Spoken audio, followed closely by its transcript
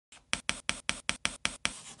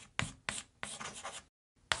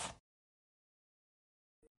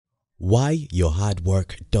Why your hard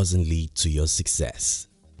work doesn't lead to your success.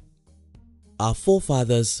 Our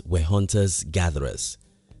forefathers were hunters-gatherers.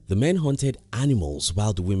 The men hunted animals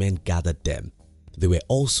while the women gathered them. They were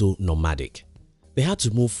also nomadic. They had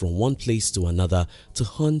to move from one place to another to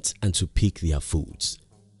hunt and to pick their foods.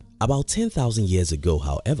 About 10,000 years ago,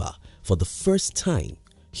 however, for the first time,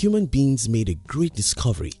 human beings made a great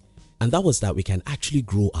discovery, and that was that we can actually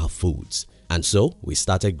grow our foods. And so we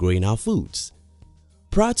started growing our foods.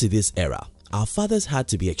 Prior to this era, our fathers had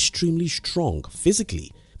to be extremely strong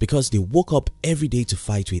physically because they woke up every day to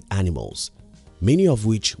fight with animals, many of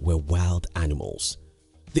which were wild animals.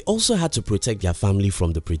 They also had to protect their family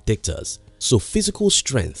from the predictors, so physical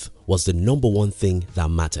strength was the number one thing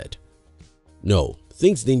that mattered. No,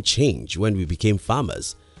 things didn't change when we became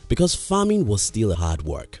farmers because farming was still hard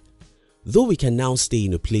work. Though we can now stay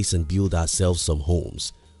in a place and build ourselves some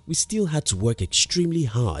homes, we still had to work extremely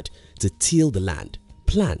hard to till the land,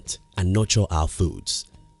 plant and nurture our foods.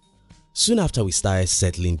 Soon after we started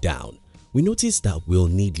settling down, we noticed that we'll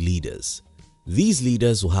need leaders. These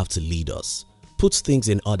leaders will have to lead us, put things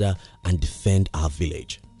in order and defend our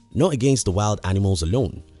village, not against the wild animals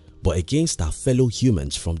alone, but against our fellow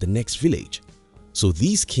humans from the next village. So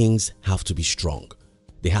these kings have to be strong.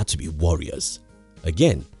 They had to be warriors.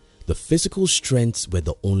 Again, the physical strengths were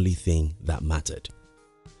the only thing that mattered.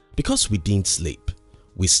 Because we didn't sleep,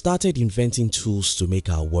 we started inventing tools to make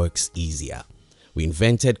our works easier. We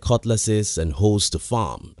invented cutlasses and hoes to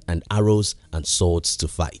farm and arrows and swords to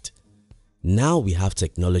fight. Now we have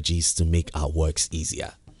technologies to make our works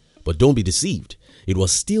easier. But don't be deceived, it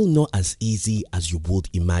was still not as easy as you would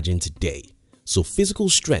imagine today. So physical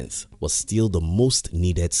strength was still the most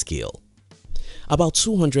needed skill. About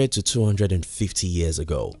 200 to 250 years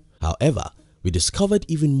ago, however, we discovered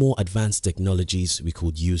even more advanced technologies we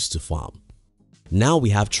could use to farm. Now we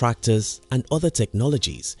have tractors and other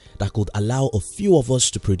technologies that could allow a few of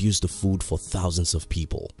us to produce the food for thousands of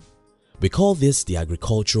people. We call this the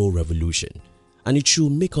agricultural revolution, and it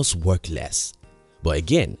should make us work less. But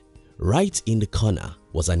again, right in the corner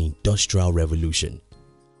was an industrial revolution.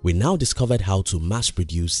 We now discovered how to mass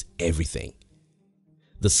produce everything.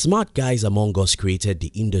 The smart guys among us created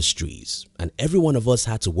the industries, and every one of us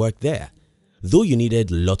had to work there. Though you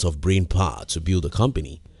needed a lot of brain power to build a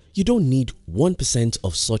company, you don't need 1%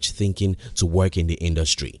 of such thinking to work in the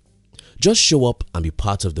industry. Just show up and be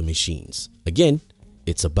part of the machines. Again,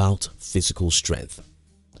 it's about physical strength.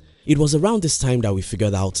 It was around this time that we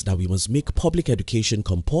figured out that we must make public education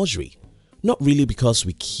compulsory, not really because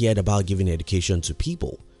we cared about giving education to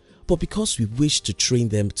people, but because we wished to train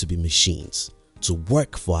them to be machines, to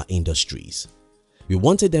work for our industries. We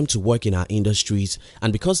wanted them to work in our industries,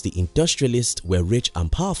 and because the industrialists were rich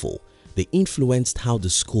and powerful, they influenced how the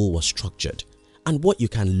school was structured and what you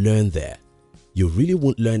can learn there. You really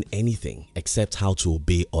won't learn anything except how to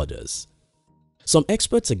obey orders. Some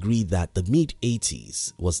experts agree that the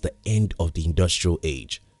mid-80s was the end of the industrial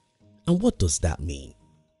age. And what does that mean?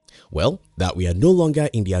 Well, that we are no longer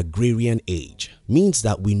in the agrarian age means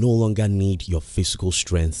that we no longer need your physical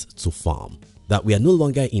strength to farm. That we are no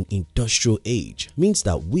longer in industrial age means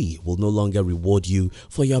that we will no longer reward you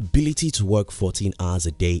for your ability to work 14 hours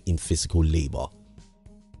a day in physical labor.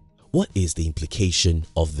 What is the implication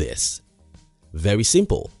of this? Very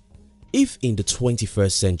simple. If in the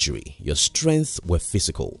 21st century your strengths were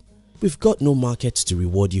physical, we've got no market to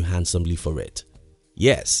reward you handsomely for it.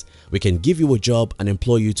 Yes, we can give you a job and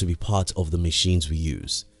employ you to be part of the machines we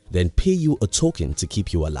use, then pay you a token to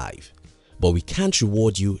keep you alive. But we can't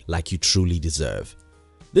reward you like you truly deserve.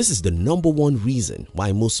 This is the number one reason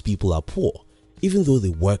why most people are poor, even though they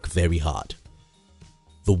work very hard.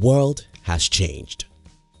 The world has changed.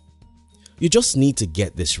 You just need to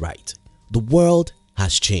get this right. The world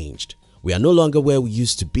has changed. We are no longer where we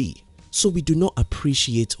used to be, so we do not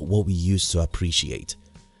appreciate what we used to appreciate.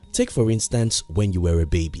 Take for instance when you were a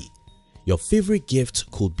baby. Your favorite gift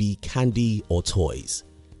could be candy or toys.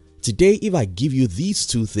 Today, if I give you these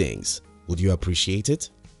two things, would you appreciate it?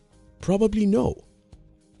 Probably no.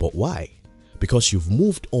 But why? Because you've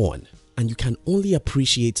moved on and you can only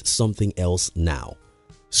appreciate something else now.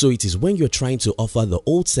 So it is when you're trying to offer the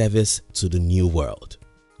old service to the new world.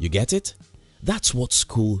 You get it? That's what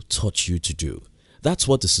school taught you to do. That's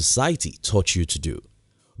what the society taught you to do.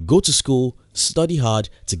 Go to school, study hard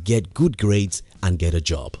to get good grades and get a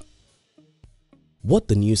job. What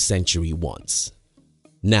the new century wants.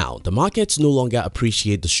 Now, the markets no longer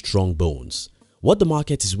appreciate the strong bones. What the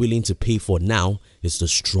market is willing to pay for now is the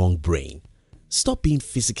strong brain. Stop being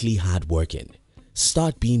physically hardworking.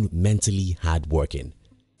 Start being mentally hardworking.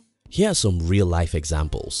 Here are some real-life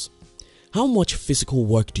examples. How much physical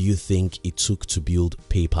work do you think it took to build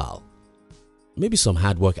PayPal? maybe some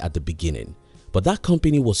hard work at the beginning, but that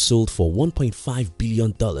company was sold for $1.5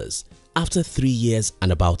 billion after 3 years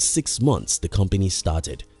and about 6 months the company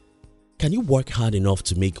started. Can you work hard enough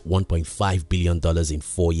to make $1.5 billion in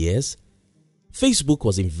 4 years? Facebook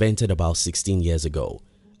was invented about 16 years ago,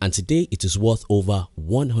 and today it is worth over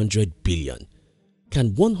 $100 billion.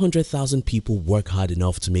 Can 100,000 people work hard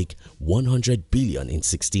enough to make $100 billion in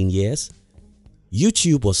 16 years?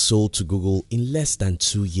 YouTube was sold to Google in less than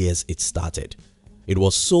 2 years it started. It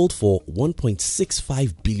was sold for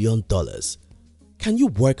 $1.65 billion. Can you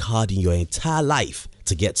work hard in your entire life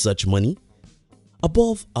to get such money?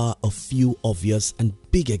 Above are a few obvious and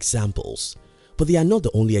big examples, but they are not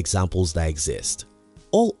the only examples that exist.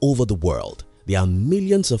 All over the world, there are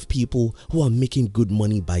millions of people who are making good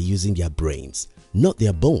money by using their brains, not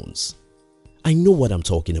their bones. I know what I'm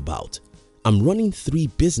talking about. I'm running 3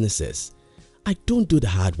 businesses. I don't do the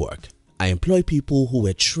hard work. I employ people who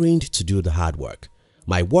were trained to do the hard work.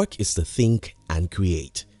 My work is to think and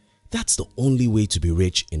create. That's the only way to be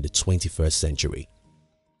rich in the 21st century.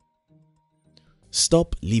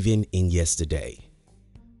 Stop living in yesterday.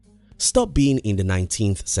 Stop being in the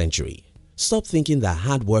 19th century. Stop thinking that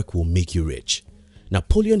hard work will make you rich.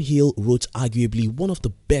 Napoleon Hill wrote arguably one of the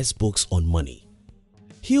best books on money.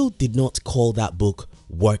 Hill did not call that book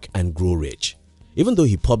Work and Grow Rich. Even though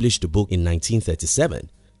he published the book in 1937,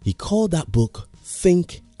 he called that book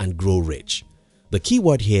Think and Grow Rich. The key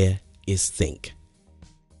word here is think.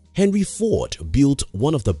 Henry Ford built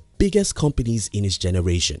one of the biggest companies in his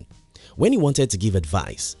generation. When he wanted to give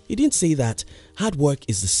advice, he didn't say that hard work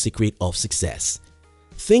is the secret of success.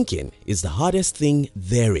 Thinking is the hardest thing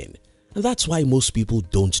therein, and that's why most people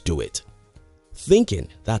don't do it. Thinking,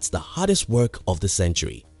 that's the hardest work of the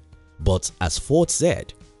century. But as Ford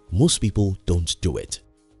said, most people don't do it.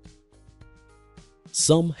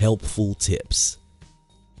 Some helpful tips.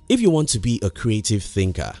 If you want to be a creative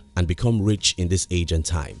thinker and become rich in this age and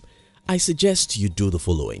time, I suggest you do the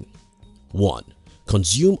following. 1.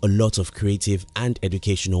 Consume a lot of creative and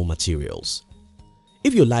educational materials.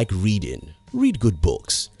 If you like reading, read good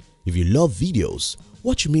books. If you love videos,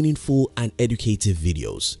 watch meaningful and educative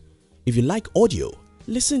videos. If you like audio,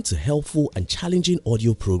 listen to helpful and challenging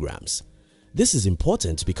audio programs. This is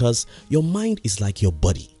important because your mind is like your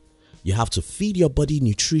body. You have to feed your body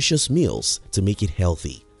nutritious meals to make it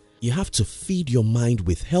healthy. You have to feed your mind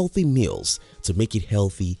with healthy meals to make it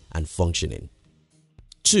healthy and functioning.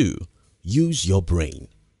 2. Use your brain.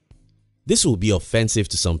 This will be offensive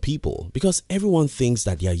to some people because everyone thinks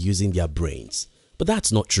that they are using their brains, but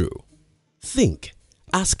that's not true. Think,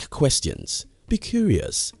 ask questions, be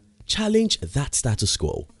curious, challenge that status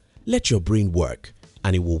quo, let your brain work,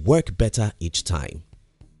 and it will work better each time.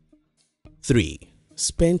 3.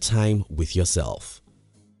 Spend time with yourself.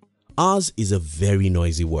 Ours is a very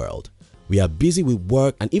noisy world. We are busy with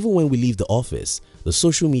work, and even when we leave the office, the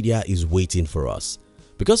social media is waiting for us.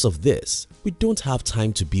 Because of this, we don't have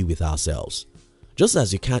time to be with ourselves. Just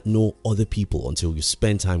as you can't know other people until you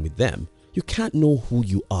spend time with them, you can't know who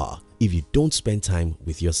you are if you don't spend time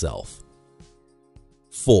with yourself.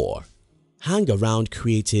 4. Hang around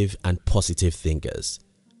creative and positive thinkers.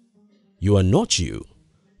 You are not you,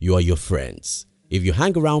 you are your friends. If you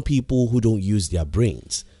hang around people who don't use their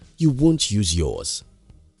brains, you won't use yours.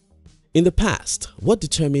 In the past, what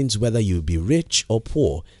determines whether you'll be rich or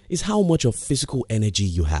poor is how much of physical energy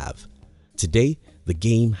you have. Today, the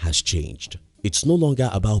game has changed. It's no longer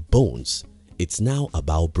about bones, it's now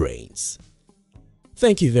about brains.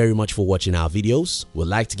 Thank you very much for watching our videos. We'd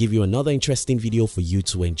like to give you another interesting video for you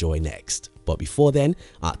to enjoy next. But before then,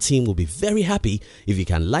 our team will be very happy if you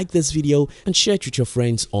can like this video and share it with your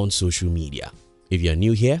friends on social media. If you're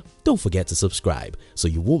new here, don't forget to subscribe so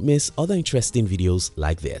you won't miss other interesting videos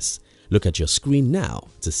like this. Look at your screen now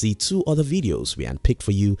to see 2 other videos we handpicked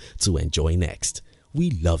for you to enjoy next. We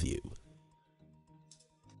love you.